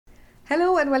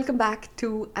Hello and welcome back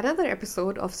to another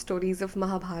episode of Stories of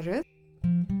Mahabharat.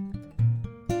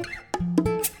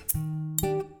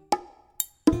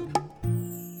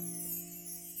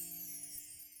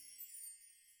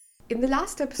 In the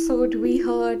last episode, we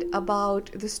heard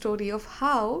about the story of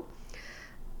how...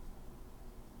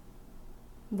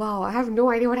 Wow, I have no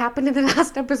idea what happened in the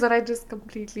last episode. I just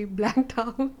completely blanked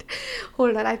out.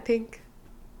 Hold on, I think.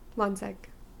 One sec.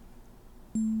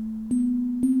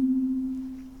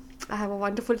 I have a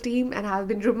wonderful team and I have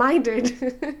been reminded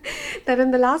that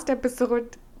in the last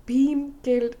episode, Bhim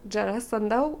killed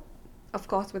Jarasandha, of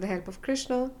course with the help of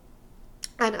Krishna,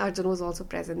 and Arjuna was also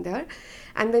present there.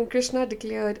 And then Krishna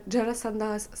declared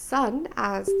Jarasandha's son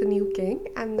as the new king,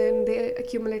 and then they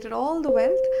accumulated all the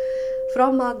wealth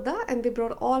from Magda and they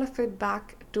brought all of it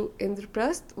back to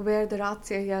Indraprasth, where the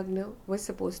Ratsya Yagna was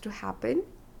supposed to happen.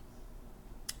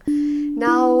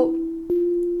 Now,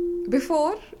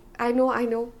 before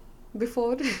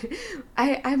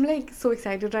I'm like so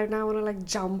excited right now. I want to like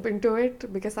jump into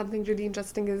it because something really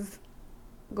interesting is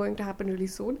going to happen really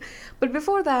soon. But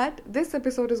before that, this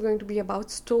episode is going to be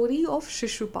about story of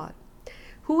Shishupal.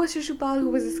 Who was Shishupal?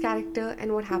 Who was his character?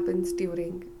 And what happens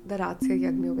during the Ratsya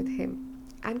Yagna with him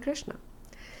and Krishna?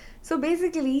 So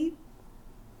basically,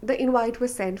 the invite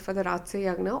was sent for the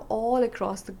Ratsya Yagna all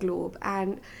across the globe,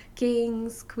 and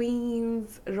kings,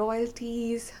 queens,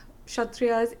 royalties,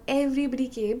 Kshatriyas, everybody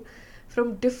came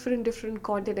from different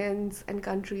continents and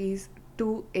countries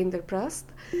to Indraprasth.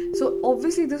 So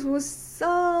obviously this was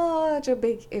such a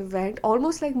big event,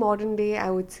 almost like modern day,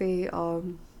 I would say,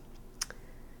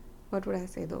 what would I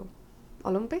say though?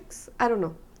 Olympics? I don't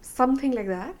know. Something like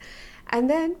that. And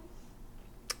then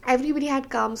everybody had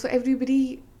come, so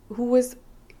everybody who was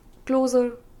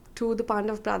closer to the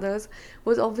Pandav brothers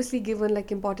was obviously given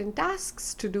like important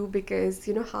tasks to do, because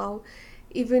you know how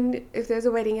even if there's a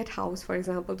wedding at house, for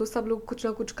example, तो सब लोग कुछ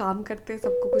ना कुछ काम करते हैं,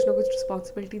 सबको कुछ ना कुछ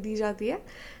responsibility दी जाती है,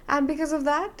 and because of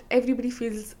that everybody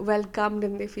feels welcomed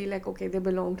and they feel like okay, they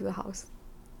belong to the house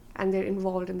and they're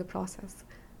involved in the process.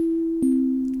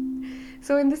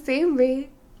 So in the same way,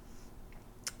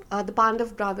 the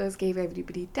Pandav brothers gave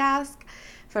everybody task.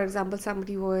 For example,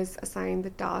 somebody was assigned the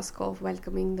task of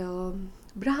welcoming the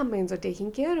Brahmins or taking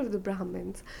care of the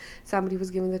Brahmins. Somebody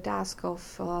was given the task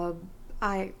of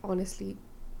I honestly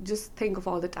just think of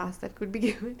all the tasks that could be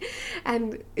given,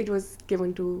 and it was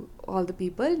given to all the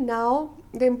people. Now,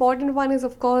 the important one is,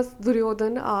 of course,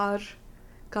 Duryodhan, our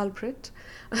culprit.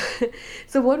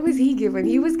 So what was he given?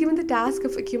 He was given the task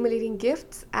of accumulating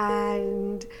gifts,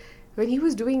 and when he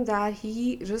was doing that,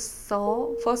 he just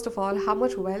saw, first of all, how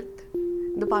much wealth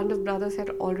the Pandav brothers had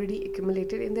already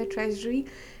accumulated in their treasury,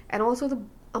 and also the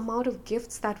amount of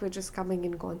gifts that were just coming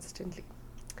in constantly.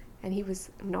 And he was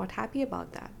not happy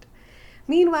about that.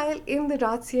 Meanwhile, in the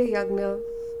Ratsya Yagna,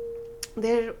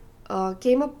 there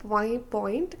came a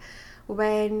point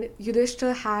when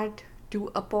Yudhishthira had to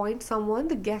appoint someone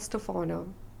the guest of honor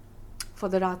for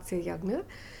the Ratsya Yagna.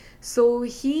 So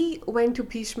he went to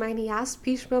Bhishma and he asked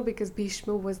Bhishma, because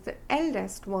Bhishma was the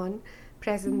eldest one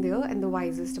present there and the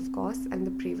wisest, of course, and the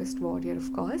bravest warrior,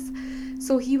 of course.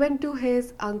 So he went to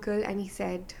his uncle and he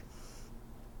said,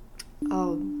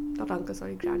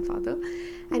 grandfather,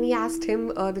 and he asked him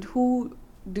that who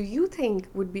do you think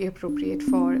would be appropriate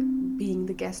for being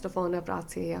the guest of honor of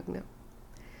Ratsya Yagna?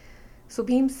 So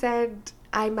Bhim said,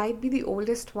 I might be the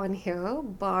oldest one here,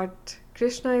 but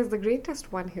Krishna is the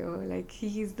greatest one here. Like,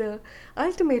 he's the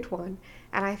ultimate one,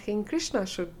 and I think Krishna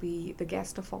should be the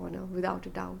guest of honor without a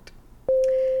doubt.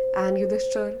 And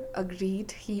Yudhishthira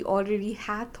agreed. He already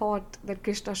had thought that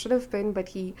Krishna should have been, but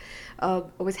he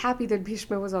was happy that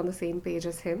Bhishma was on the same page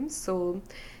as him. So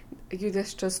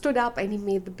Yudhishthira stood up and he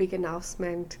made the big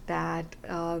announcement that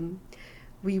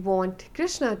we want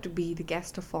Krishna to be the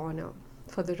guest of honor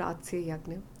for the Ratsya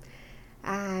Yagna.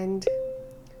 And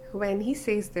when he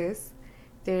says this,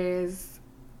 there's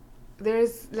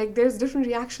different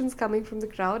reactions coming from the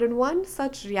crowd, and one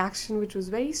such reaction which was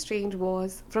very strange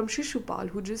was from Shishupal,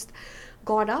 who just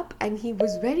got up and he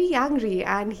was very angry,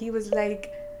 and he was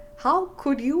like, how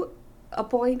could you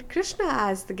appoint Krishna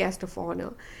as the guest of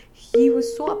honor? He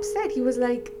was so upset. He was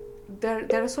like,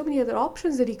 there are so many other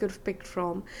options that he could have picked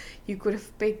from. You could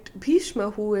have picked Bhishma,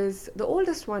 who is the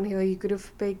oldest one here. You could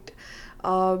have picked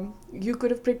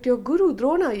your guru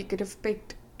Drona. You could have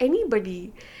picked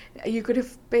anybody. You could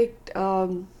have picked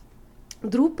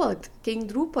Drupad, King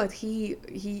Drupad.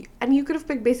 And you could have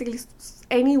picked basically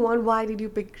anyone. Why did you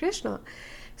pick Krishna?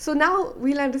 So now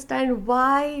we'll understand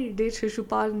why did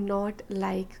Shishupal not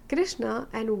like Krishna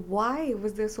and why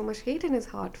was there so much hate in his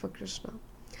heart for Krishna.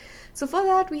 So for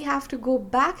that, we have to go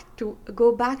back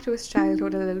to his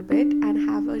childhood a little bit and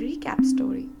have a recap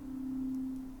story.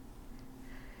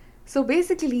 So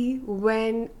basically,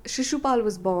 when Shishupal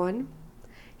was born,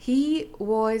 he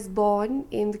was born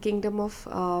in the kingdom of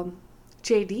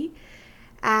Chedi,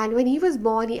 and when he was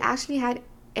born, he actually had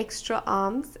extra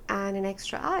arms and an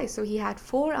extra eye. So he had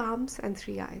 4 arms and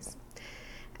 3 eyes.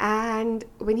 And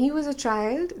when he was a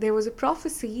child, there was a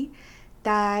prophecy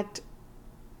that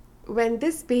when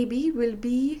this baby will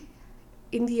be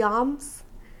in the arms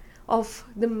of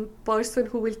the person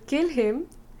who will kill him,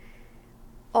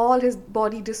 all his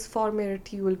body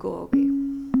disformity will go away.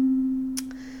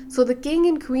 So the king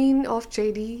and queen of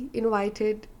Chedi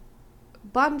invited a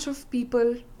bunch of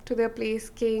people to their place,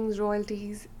 kings,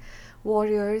 royalties,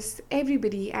 warriors,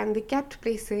 everybody, and they kept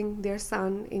placing their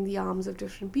son in the arms of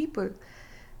different people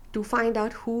to find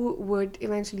out who would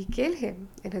eventually kill him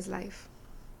in his life.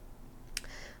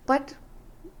 But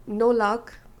no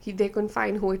luck, they couldn't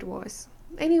find who it was.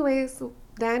 Anyways,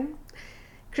 then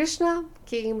Krishna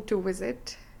came to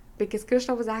visit because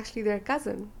Krishna was actually their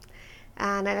cousin.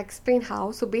 And I'll explain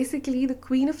how. So basically, the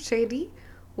queen of Chedi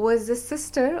was the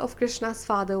sister of Krishna's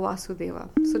father, Vasudeva.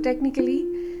 So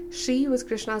technically, she was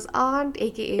Krishna's aunt,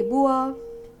 aka Bua,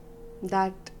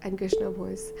 and Krishna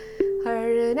was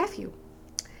her nephew.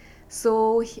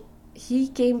 So he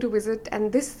came to visit,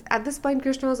 and at this point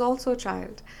Krishna was also a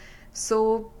child.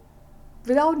 So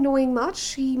without knowing much,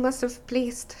 she must have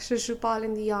placed Shishupal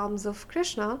in the arms of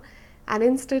Krishna, and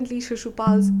instantly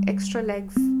Shishupal's extra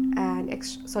legs and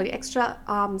extra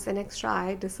arms and extra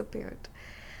eye disappeared.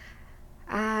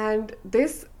 And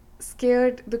this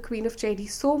scared the queen of Chedi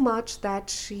so much that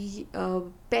she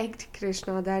begged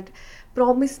Krishna that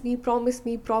promise me,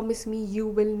 you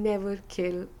will never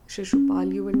kill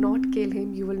Shishupal, you will not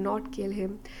kill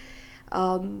him.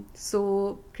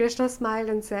 So Krishna smiled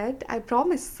and said, I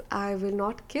promise I will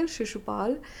not kill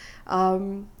Shishupal,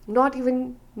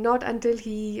 not until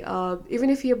he, even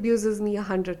if he abuses me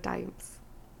 100 times.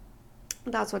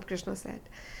 That's what Krishna said.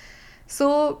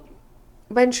 So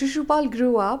when Shishupal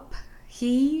grew up,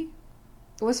 he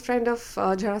was friend of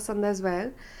Jarasandha as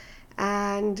well,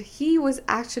 and he was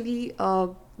actually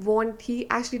he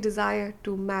actually desired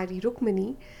to marry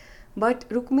Rukmini, but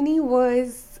Rukmini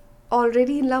was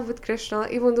already in love with Krishna,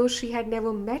 even though she had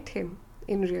never met him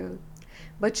in real.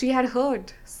 But she had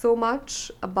heard so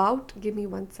much about, give me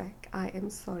one sec, I am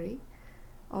sorry.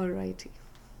 Alrighty.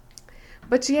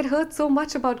 But she had heard so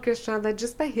much about Krishna that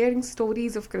just by hearing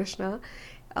stories of Krishna,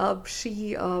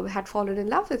 she had fallen in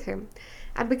love with him.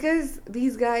 And because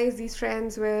these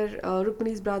friends were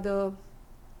Rukmini's brother,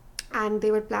 and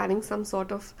they were planning some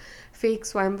sort of fake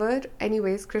Swayamvar.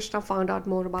 Anyways, Krishna found out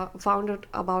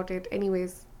about it.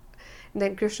 Anyways,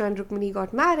 then Krishna and Rukmini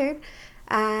got married,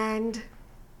 and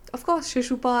of course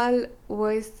Shishupal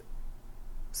was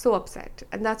so upset,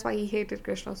 and that's why he hated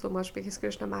Krishna so much, because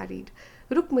Krishna married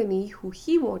Rukmini, who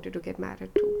he wanted to get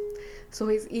married to. So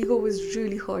his ego was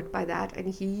really hurt by that,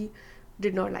 and he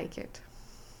did not like it.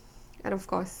 And of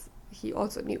course, he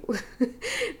also knew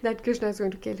that Krishna is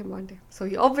going to kill him one day. So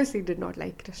he obviously did not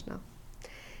like Krishna.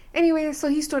 Anyway, so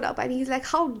he stood up and he's like,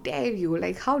 how dare you?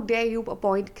 Like, how dare you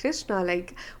appoint Krishna?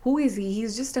 Like, who is he?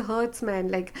 He's just a herdsman.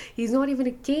 Like, he's not even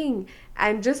a king.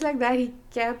 And just like that,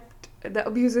 the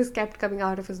abuses kept coming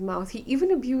out of his mouth. He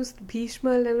even abused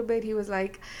Bhishma a little bit. He was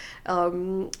like,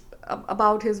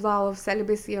 about his vow of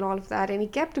celibacy and all of that. And he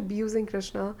kept abusing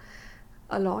Krishna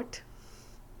a lot.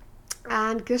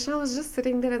 And Krishna was just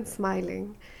sitting there and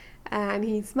smiling. And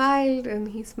he smiled and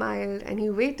he smiled and he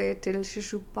waited till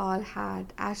Shishupal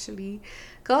had actually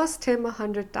cursed him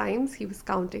 100 times. He was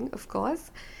counting, of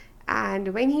course. And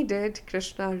when he did,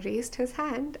 Krishna raised his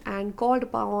hand and called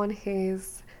upon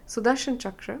his Sudarshan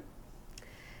Chakra.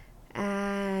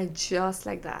 And just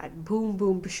like that, boom,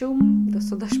 boom, bashum, the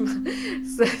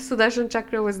Sudarshan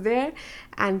Chakra was there.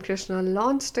 And Krishna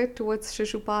launched it towards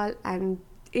Shishupal. And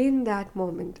in that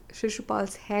moment,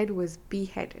 Shishupal's head was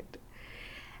beheaded.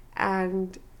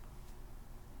 And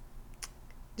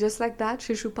just like that,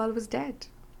 Shishupal was dead.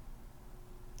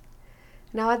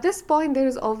 Now at this point, there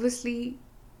is obviously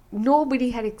nobody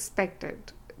had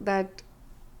expected that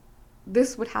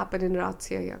this would happen in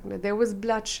Ratsya Yagna. There was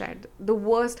bloodshed. The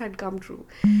worst had come true.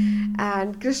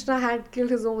 And Krishna had killed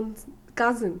his own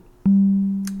cousin.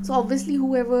 So obviously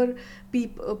whoever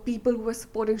people who were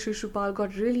supporting Shishupal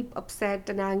got really upset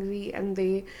and angry, and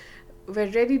they were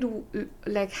ready to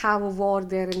like have a war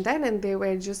there and then, and they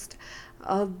were just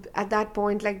at that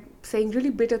point like saying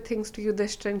really bitter things to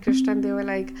Yudhishthira and Krishna, and they were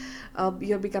like,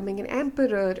 you're becoming an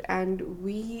emperor and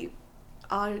we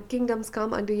our kingdoms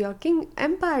come under your king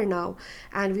empire now,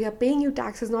 and we are paying you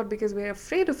taxes not because we're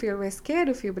afraid of you, we're scared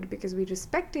of you, but because we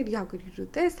respected you. How could you do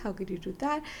this? How could you do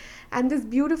that? And this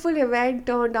beautiful event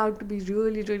turned out to be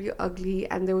really, really ugly,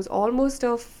 and there was almost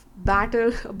a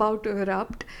battle about to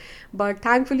erupt. But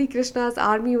thankfully, Krishna's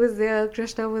army was there,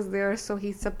 Krishna was there, so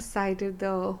he subsided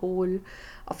the whole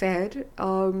affair,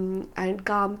 and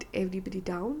calmed everybody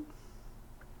down,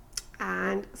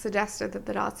 and suggested that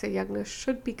the Ratsya Yagna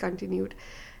should be continued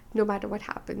no matter what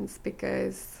happens,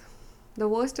 because the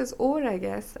worst is over, I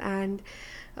guess, and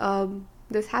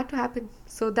this had to happen.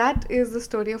 So that is the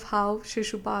story of how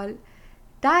Shishupal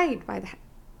died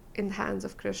in the hands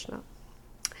of Krishna.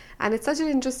 And it's such an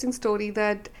interesting story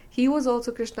that he was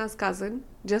also Krishna's cousin,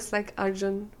 just like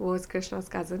Arjun was Krishna's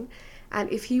cousin.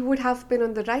 And if he would have been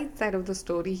on the right side of the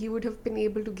story, he would have been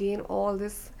able to gain all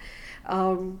this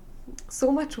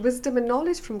so much wisdom and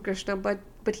knowledge from Krishna, but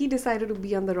he decided to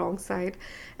be on the wrong side.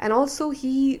 And also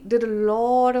he did a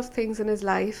lot of things in his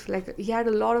life, like he had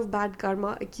a lot of bad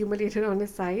karma accumulated on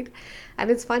his side.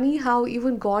 And it's funny how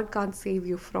even God can't save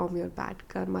you from your bad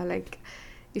karma. Like,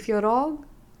 if you're wrong,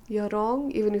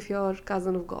 even if you're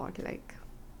cousin of God. Like,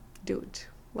 dude,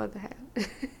 what the hell?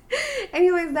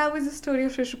 Anyways, that was the story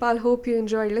of Shishupal. Hope you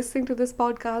enjoyed listening to this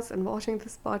podcast and watching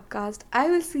this podcast. I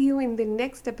will see you in the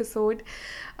next episode.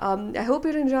 I hope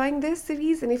you're enjoying this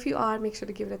series, and if you are, make sure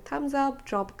to give it a thumbs up,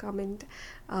 drop a comment,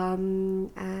 and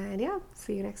yeah,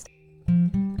 see you next time.